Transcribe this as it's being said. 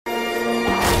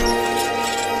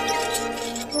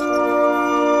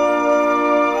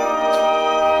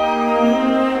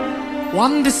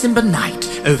one December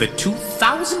night, over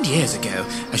 2,000 years ago,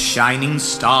 a shining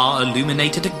star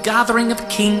illuminated a gathering of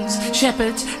kings,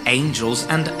 shepherds, angels,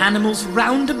 and animals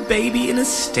round a baby in a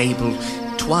stable.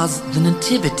 'Twas the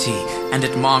Nativity, and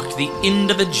it marked the end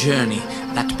of a journey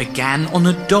that began on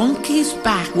a donkey's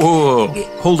back. Whoa.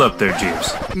 Hold up there,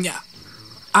 Jeeves.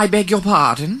 I beg your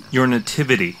pardon? Your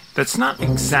nativity. That's not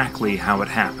exactly how it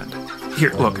happened.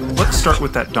 Here, look, let's start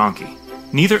with that donkey.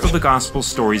 Neither of the gospel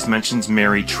stories mentions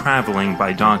Mary traveling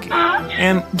by donkey.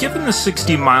 And given the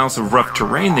 60 miles of rough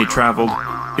terrain they traveled,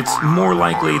 it's more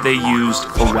likely they used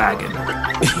a wagon.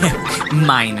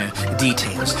 Minor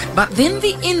details. But then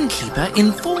the innkeeper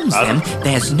informs them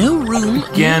there's no room...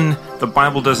 Again, the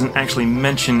Bible doesn't actually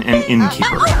mention an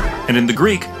innkeeper. And in the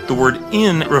Greek, the word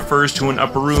inn refers to an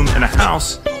upper room in a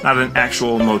house, not an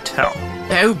actual motel.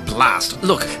 Oh, blast.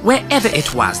 Look, wherever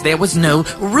it was, there was no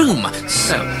room.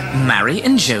 So, Mary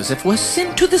and Joseph were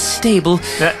sent to the stable.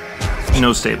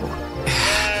 No stable.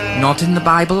 Not in the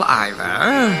Bible either.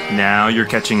 Now you're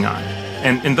catching on.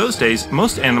 And in those days,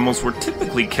 most animals were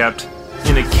typically kept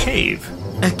in a cave.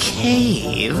 A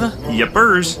cave?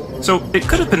 Yepers. So it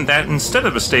could have been that instead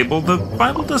of a stable. The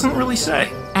Bible doesn't really say.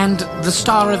 And the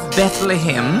Star of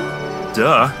Bethlehem?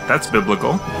 Duh, that's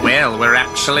biblical. Well, we're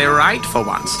actually right for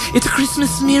once. It's a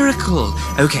Christmas miracle.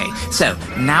 Okay, so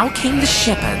now came the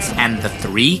shepherds and the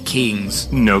 3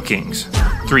 kings. No kings.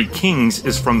 3 kings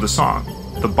is from the song.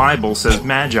 The Bible says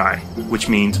magi, which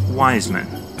means wise men.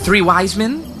 3 wise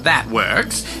men? That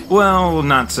works. Well,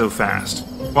 not so fast.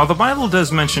 While the Bible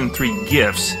does mention 3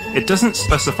 gifts, it doesn't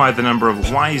specify the number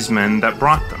of wise men that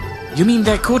brought them. You mean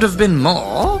there could have been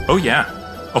more? Oh yeah,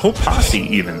 a whole posse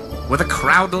even. With a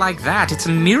crowd like that, it's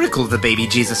a miracle the baby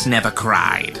Jesus never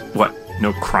cried. What,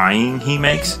 no crying he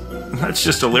makes? That's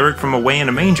just a lyric from Away in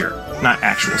a Manger, not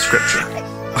actual scripture.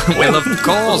 Well, of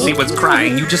course he was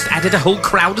crying. You just added a whole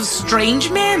crowd of strange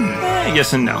men.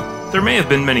 Yes and no. There may have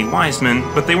been many wise men,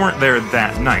 but they weren't there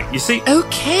that night. You see...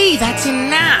 Okay, that's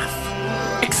enough.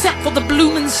 Except for the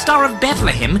bloomin' Star of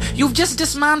Bethlehem, you've just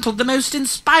dismantled the most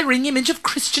inspiring image of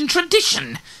Christian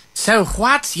tradition. So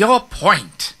what's your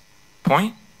point?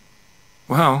 Point?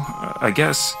 Well, I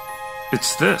guess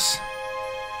it's this.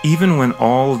 Even when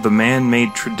all of the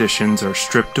man-made traditions are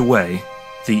stripped away,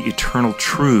 the eternal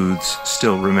truths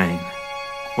still remain.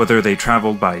 Whether they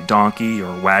traveled by donkey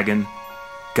or wagon,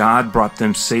 God brought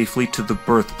them safely to the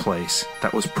birthplace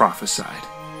that was prophesied.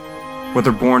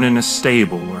 Whether born in a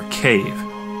stable or cave,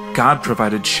 God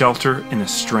provided shelter in a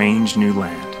strange new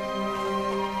land.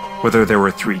 Whether there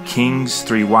were 3 kings,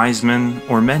 3 wise men,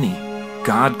 or many,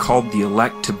 God called the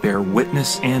elect to bear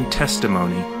witness and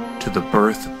testimony to the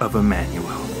birth of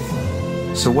Emmanuel.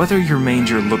 So whether your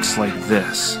manger looks like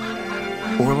this,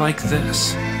 or like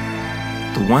this,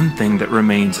 the one thing that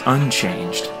remains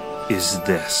unchanged is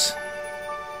this.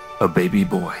 A baby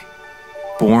boy,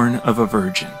 born of a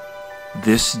virgin,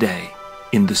 this day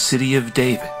in the city of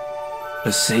David,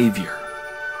 a Savior,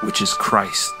 which is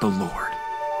Christ the Lord.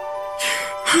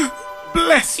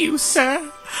 Bless you,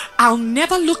 sir. I'll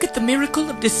never look at the miracle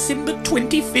of December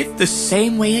 25th the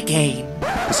same way again.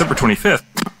 December 25th?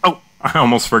 Oh, I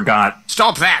almost forgot.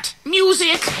 Stop that!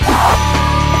 Music!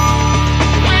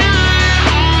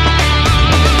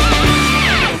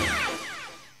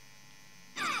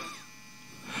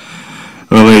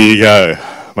 Well, there you go.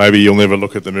 Maybe you'll never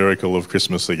look at the miracle of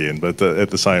Christmas again, but at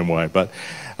the same way. But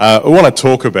I want to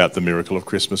talk about the miracle of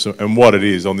Christmas and what it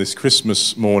is on this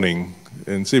Christmas morning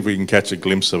and see if we can catch a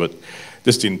glimpse of it.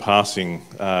 Just in passing,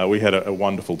 we had a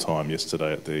wonderful time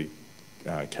yesterday at the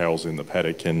Carols in the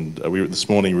Paddock, and this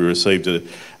morning we received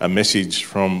a message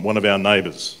from one of our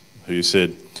neighbours who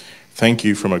said, "Thank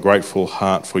you from a grateful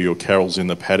heart for your carols in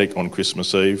the paddock on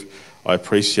Christmas Eve. I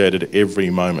appreciated every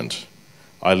moment.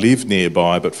 I live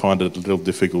nearby but find it a little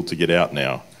difficult to get out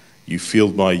now. You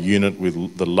filled my unit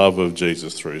with the love of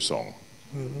Jesus through song."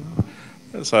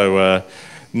 Mm-hmm. So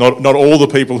not all the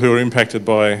people who are impacted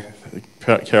by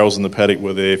carols in the paddock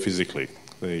were there physically.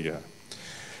 There you go.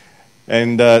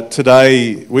 And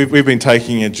today we've been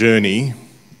taking a journey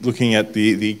looking at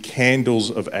the candles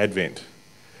of Advent.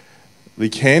 The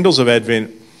candles of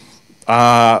Advent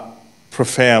are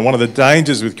profound. One of the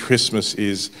dangers with Christmas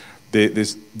is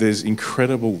there's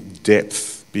incredible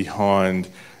depth behind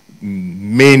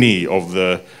many of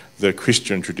the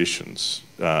Christian traditions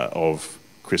of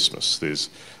Christmas. There's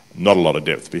not a lot of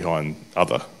depth behind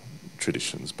other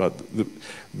traditions, but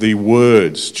the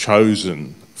words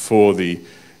chosen for the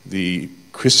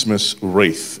Christmas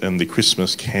wreath and the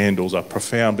Christmas candles are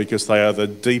profound because they are the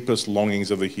deepest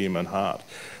longings of the human heart.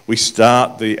 We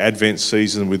start the Advent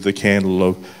season with the candle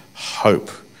of hope,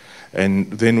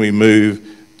 and then we move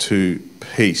to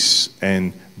peace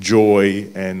and joy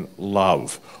and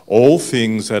love. All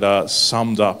things that are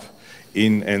summed up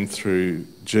in and through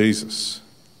Jesus.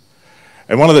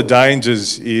 And one of the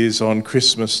dangers is on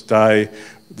Christmas Day,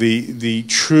 the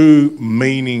true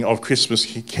meaning of Christmas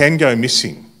can go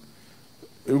missing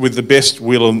with the best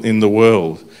will in the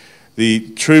world.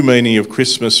 The true meaning of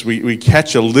Christmas, we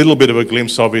catch a little bit of a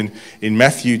glimpse of in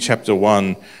Matthew chapter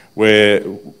 1, where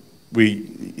we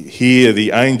hear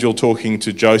the angel talking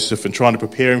to Joseph and trying to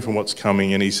prepare him for what's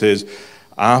coming. And he says,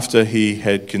 after he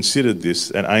had considered this,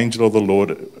 an angel of the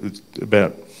Lord,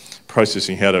 about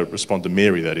processing how to respond to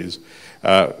Mary, that is,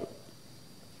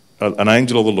 an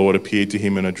angel of the Lord appeared to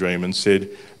him in a dream and said,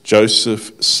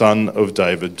 Joseph, son of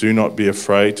David, do not be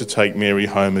afraid to take Mary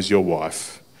home as your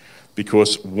wife,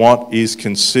 because what is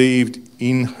conceived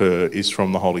in her is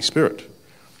from the Holy Spirit.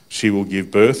 She will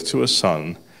give birth to a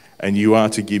son, and you are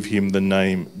to give him the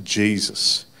name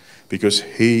Jesus, because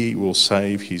he will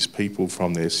save his people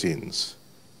from their sins.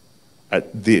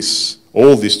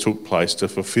 All this took place to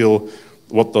fulfill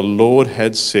what the Lord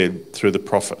had said through the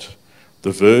prophet.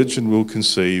 The virgin will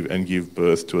conceive and give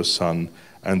birth to a son,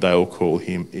 and they will call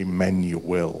him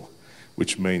Emmanuel,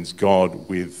 which means God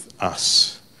with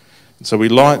us. And so we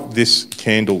light this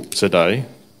candle today,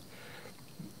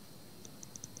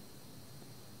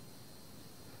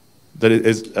 that it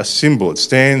is a symbol. It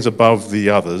stands above the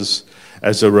others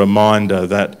as a reminder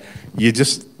that you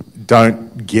just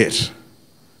don't get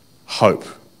hope,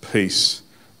 peace,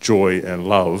 joy and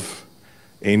love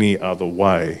any other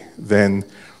way than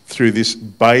through this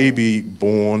baby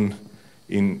born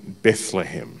in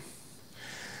Bethlehem.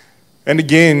 And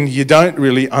again, you don't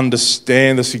really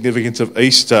understand the significance of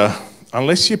Easter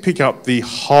unless you pick up the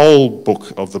whole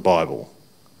book of the Bible.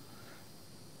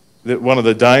 That one of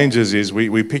the dangers is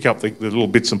we pick up the little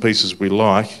bits and pieces we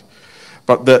like,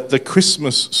 but the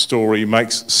Christmas story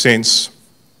makes sense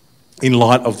in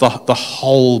light of the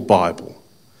whole Bible.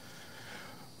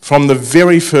 From the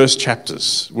very first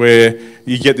chapters, where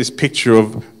you get this picture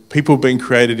of people being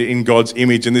created in God's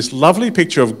image, and this lovely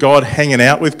picture of God hanging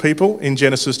out with people in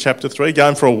Genesis chapter 3,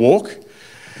 going for a walk.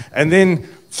 And then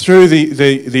through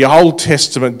the Old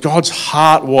Testament, God's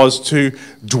heart was to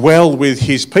dwell with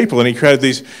his people, and he created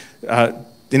these,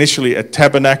 initially a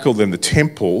tabernacle, then the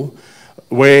temple,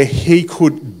 where he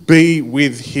could be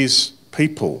with his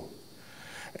people.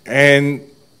 And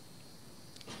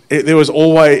it was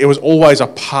always a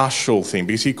partial thing,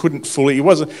 because he couldn't fully. He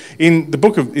wasn't in the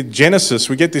book of Genesis.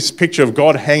 We get this picture of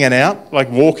God hanging out, like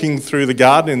walking through the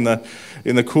garden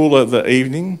in the cool of the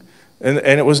evening, and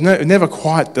it was never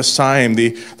quite the same.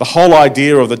 The whole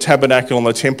idea of the tabernacle and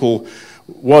the temple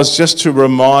was just to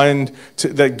remind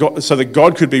that God, so that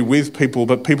God could be with people,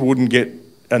 but people wouldn't get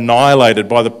annihilated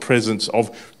by the presence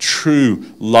of true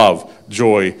love,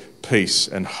 joy, peace,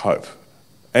 and hope.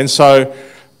 And so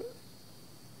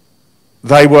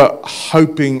they were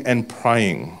hoping and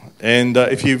praying. And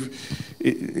if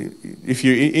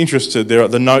you're interested, there are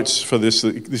the notes for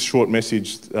this short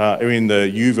message are in the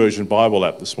YouVersion Bible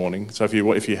app this morning. So if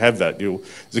you have that,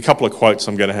 there's a couple of quotes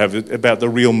I'm going to have about the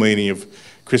real meaning of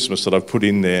Christmas that I've put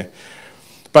in there.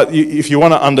 But if you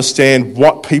want to understand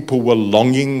what people were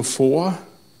longing for,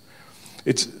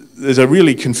 there's a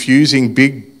really confusing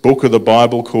big book of the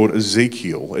Bible called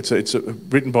Ezekiel. It's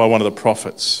written by one of the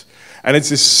prophets. And it's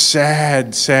this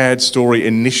sad, sad story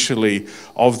initially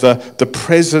of the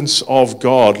presence of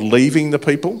God leaving the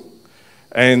people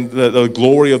and the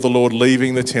glory of the Lord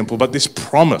leaving the temple. But this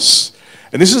promise,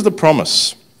 and this is the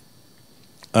promise,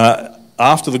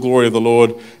 after the glory of the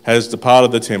Lord has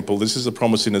departed the temple, this is the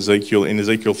promise in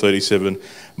Ezekiel 37,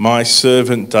 my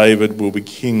servant David will be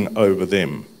king over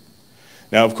them.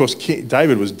 Now, of course,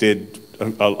 David was dead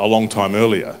a long time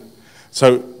earlier.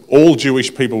 So all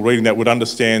Jewish people reading that would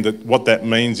understand that what that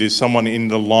means is someone in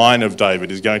the line of David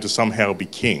is going to somehow be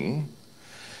king.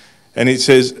 And it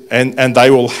says, and they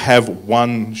will have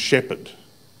one shepherd.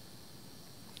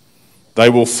 They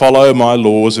will follow my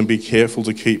laws and be careful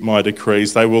to keep my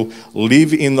decrees. They will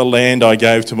live in the land I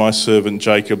gave to my servant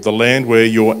Jacob, the land where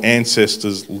your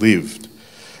ancestors lived.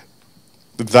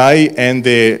 They and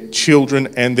their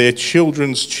children and their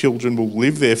children's children will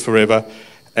live there forever,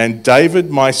 and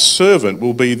David, my servant,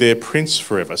 will be their prince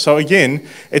forever. So again,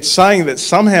 it's saying that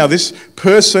somehow this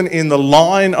person in the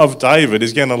line of David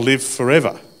is going to live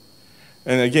forever.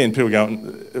 And again, people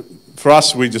go, for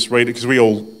us, we just read it because we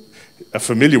all are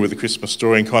familiar with the Christmas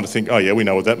story and kind of think, oh yeah, we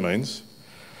know what that means.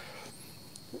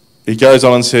 He goes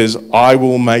on and says, I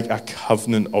will make a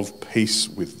covenant of peace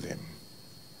with them.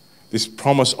 This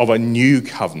promise of a new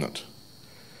covenant.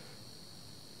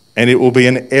 And it will be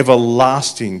an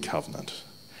everlasting covenant.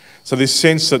 So this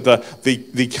sense that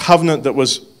the covenant that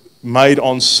was made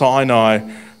on Sinai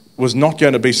was not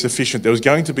going to be sufficient. There was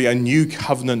going to be a new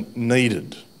covenant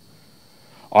needed.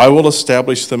 I will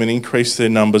establish them and increase their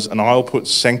numbers, and I will put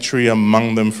sanctuary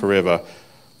among them forever.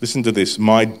 Listen to this.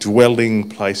 My dwelling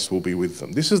place will be with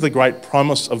them. This is the great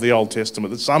promise of the Old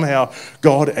Testament, that somehow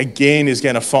God again is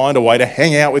going to find a way to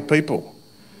hang out with people,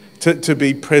 to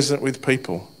be present with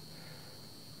people.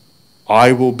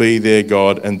 I will be their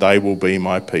God and they will be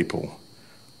my people.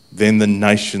 Then the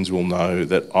nations will know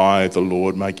that I, the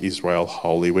Lord, make Israel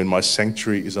holy when my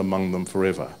sanctuary is among them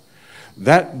forever.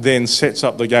 That then sets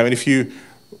up the game. And if you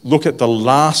look at the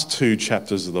last 2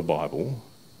 chapters of the Bible,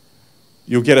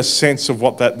 you'll get a sense of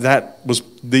what that was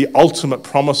the ultimate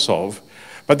promise of.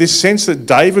 But this sense that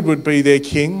David would be their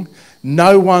king,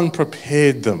 no one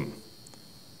prepared them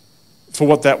for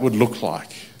what that would look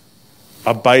like.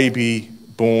 A baby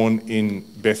born in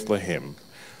Bethlehem.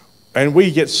 And we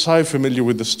get so familiar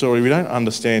with the story, we don't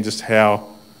understand just how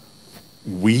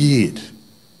weird,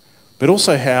 but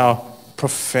also how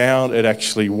profound it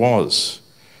actually was.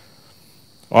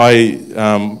 I've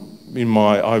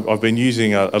been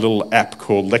using a little app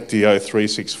called Lectio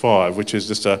 365, which is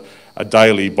just a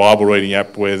daily Bible reading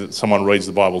app where someone reads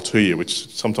the Bible to you,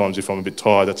 which sometimes if I'm a bit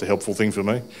tired, that's a helpful thing for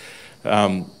me.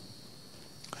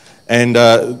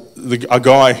 A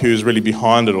guy who's really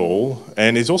behind it all,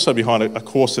 and is also behind a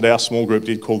course that our small group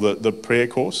did called the prayer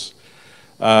course,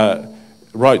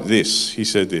 wrote this. He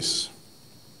said this.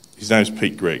 His name's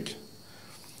Pete Gregg.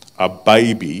 A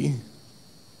baby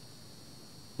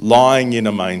lying in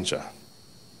a manger.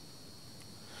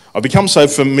 I've become so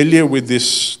familiar with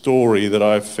this story that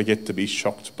I forget to be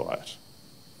shocked by it.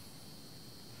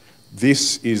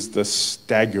 This is the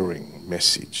staggering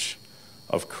message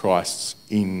of Christ's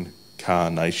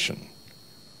incarnation.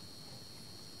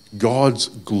 God's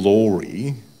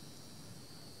glory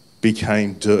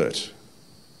became dirt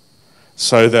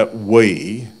so that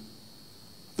we,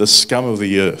 the scum of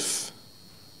the earth,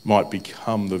 might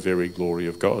become the very glory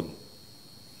of God.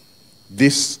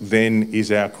 This then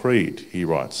is our creed, he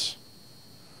writes.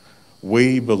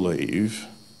 We believe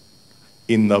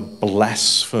in the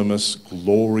blasphemous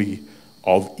glory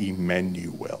of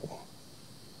Emmanuel.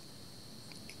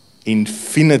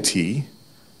 Infinity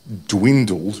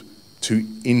dwindled to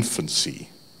infancy,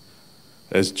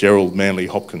 as Gerald Manley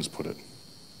Hopkins put it.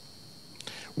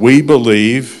 We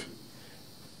believe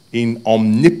in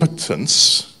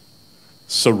omnipotence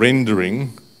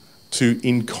surrendering to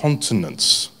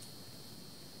incontinence.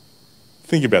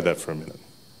 Think about that for a minute.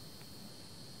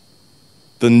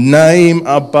 The name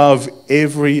above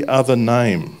every other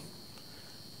name,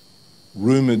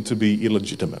 rumoured to be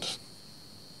illegitimate.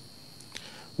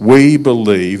 We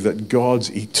believe that God's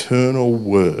eternal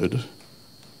word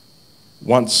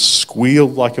once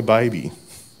squealed like a baby,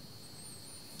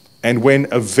 and when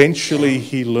eventually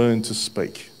he learned to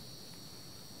speak,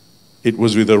 it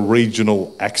was with a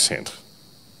regional accent.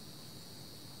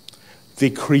 The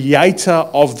creator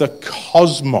of the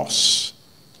cosmos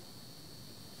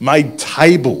made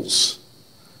tables,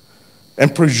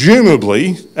 and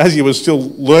presumably, as he was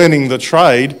still learning the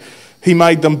trade, he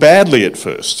made them badly at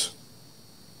first.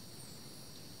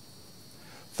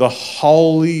 The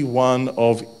Holy One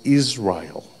of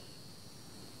Israel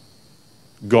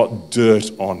got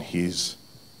dirt on his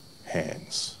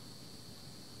hands.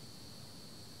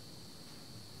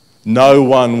 No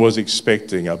one was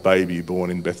expecting a baby born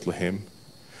in Bethlehem.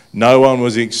 No one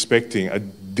was expecting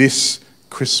this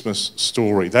Christmas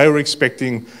story. They were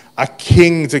expecting a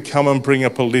king to come and bring a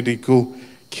political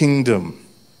kingdom.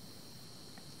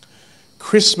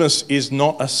 Christmas is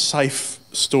not a safe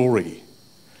story.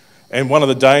 And one of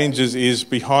the dangers is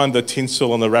behind the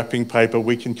tinsel and the wrapping paper,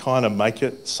 we can kind of make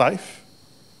it safe.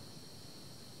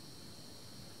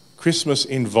 Christmas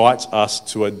invites us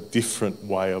to a different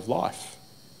way of life,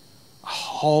 a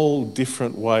whole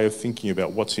different way of thinking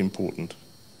about what's important.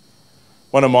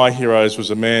 One of my heroes was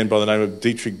a man by the name of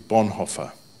Dietrich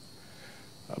Bonhoeffer.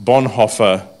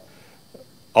 Bonhoeffer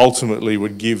ultimately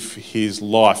would give his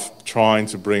life trying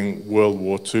to bring World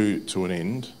War II to an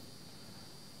end.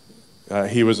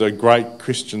 He was a great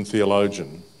Christian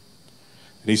theologian.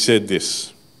 And he said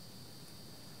this: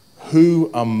 "Who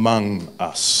among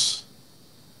us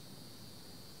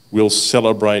will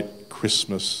celebrate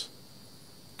Christmas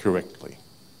correctly?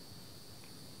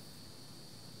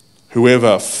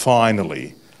 Whoever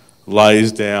finally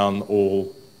lays down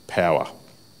all power,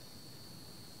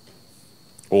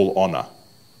 all honour,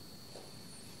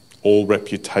 all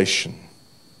reputation,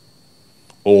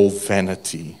 all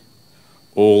vanity,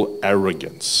 all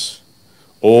arrogance,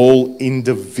 all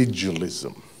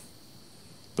individualism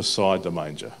beside the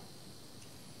manger.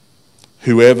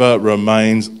 whoever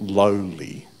remains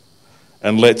lowly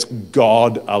and lets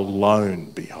God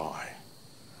alone be high.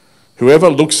 Whoever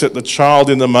looks at the child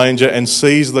in the manger and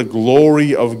sees the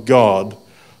glory of God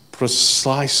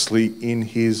precisely in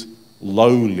his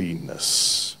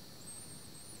lowliness.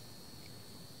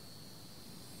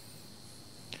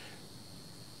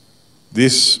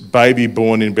 This baby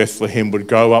born in Bethlehem would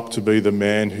grow up to be the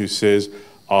man who says,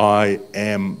 I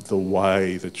am the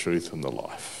way, the truth, and the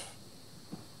life.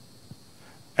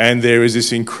 And there is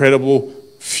this incredible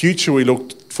future we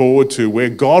look forward to where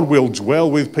God will dwell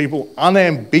with people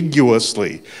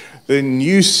unambiguously. The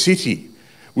new city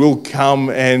will come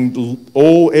and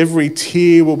every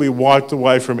tear will be wiped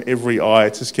away from every eye.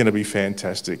 It's just going to be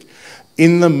fantastic.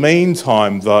 In the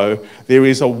meantime, though, there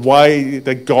is a way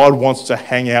that God wants to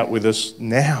hang out with us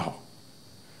now.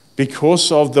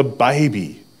 Because of the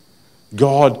baby,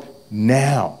 God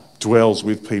now dwells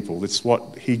with people. It's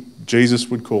what Jesus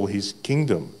would call his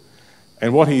kingdom.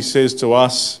 And what he says to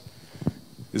us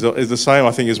is the same,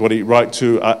 I think, as what he wrote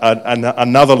to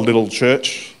another little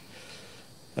church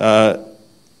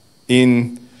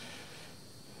in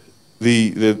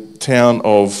the town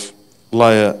of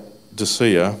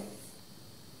Laodicea.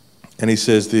 And he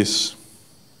says this,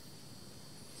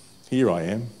 here I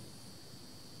am.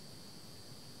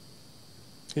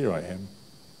 Here I am.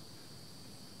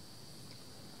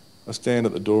 I stand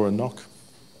at the door and knock.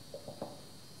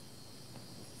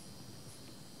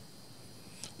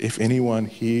 If anyone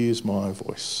hears my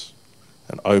voice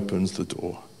and opens the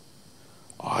door,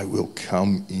 I will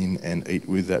come in and eat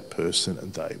with that person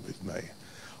and they with me.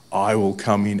 I will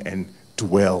come in and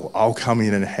dwell. I'll come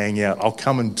in and hang out. I'll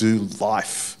come and do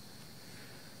life.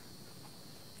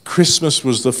 Christmas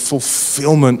was the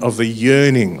fulfillment of the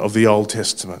yearning of the Old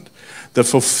Testament, the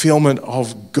fulfillment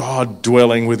of God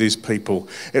dwelling with his people.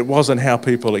 It wasn't how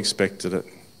people expected it.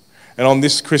 And on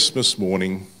this Christmas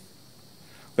morning,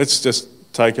 let's just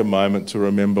take a moment to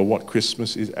remember what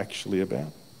Christmas is actually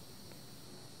about.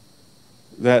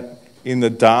 That in the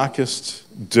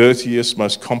darkest, dirtiest,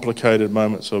 most complicated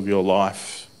moments of your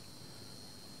life,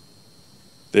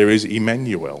 there is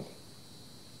Emmanuel.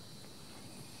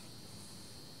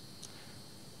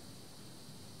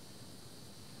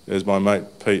 As my mate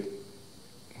Pete,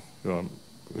 who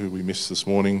we missed this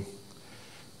morning,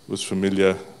 was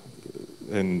familiar,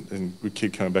 and we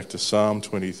keep coming back to Psalm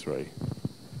 23.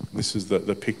 This is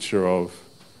the picture of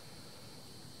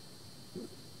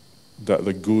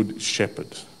the good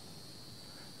shepherd.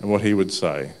 And what he would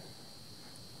say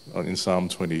in Psalm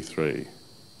 23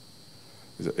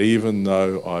 is that even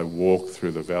though I walk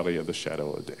through the valley of the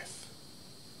shadow of death,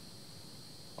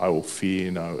 I will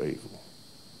fear no evil,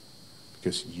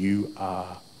 because you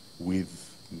are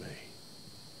with me.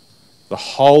 The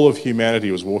whole of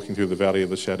humanity was walking through the valley of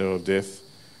the shadow of death,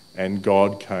 and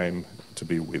God came to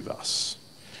be with us.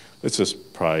 Let's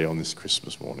just pray on this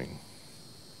Christmas morning.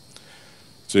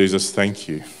 Jesus, thank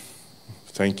you.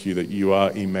 Thank you that you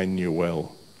are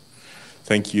Emmanuel.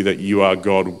 Thank you that you are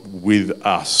God with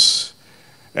us,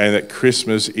 and that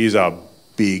Christmas is a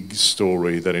big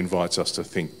story that invites us to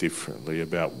think differently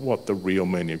about what the real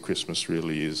meaning of Christmas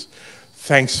really is.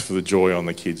 Thanks for the joy on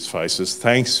the kids' faces.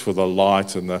 Thanks for the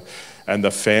light and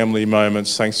the family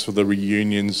moments. Thanks for the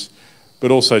reunions.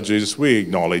 But also, Jesus, we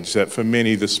acknowledge that for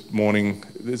many this morning,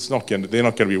 they're not going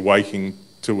to be waking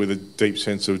to with a deep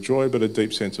sense of joy, but a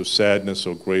deep sense of sadness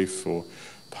or grief or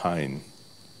pain.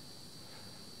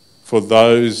 For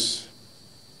those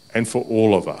and for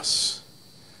all of us,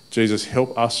 Jesus,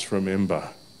 help us remember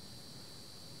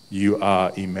you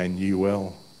are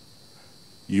Emmanuel.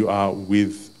 You are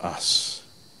with us.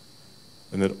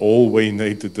 And that all we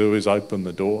need to do is open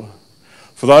the door.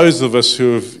 For those of us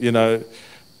who have,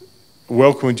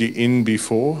 welcomed you in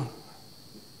before,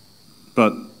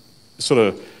 but sort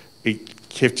of it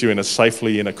kept you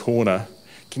safely in a corner,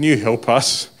 can you help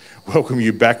us welcome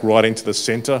you back right into the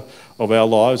centre of our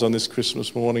lives on this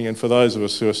Christmas morning? And for those of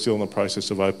us who are still in the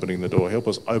process of opening the door, help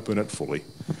us open it fully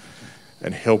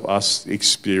and help us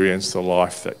experience the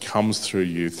life that comes through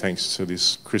you thanks to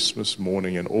this Christmas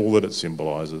morning and all that it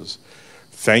symbolises.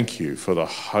 Thank you for the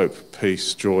hope,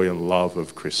 peace, joy and love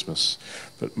of Christmas.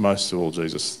 But most of all,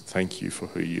 Jesus, thank you for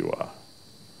who you are.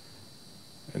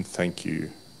 And thank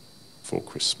you for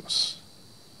Christmas.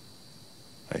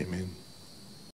 Amen.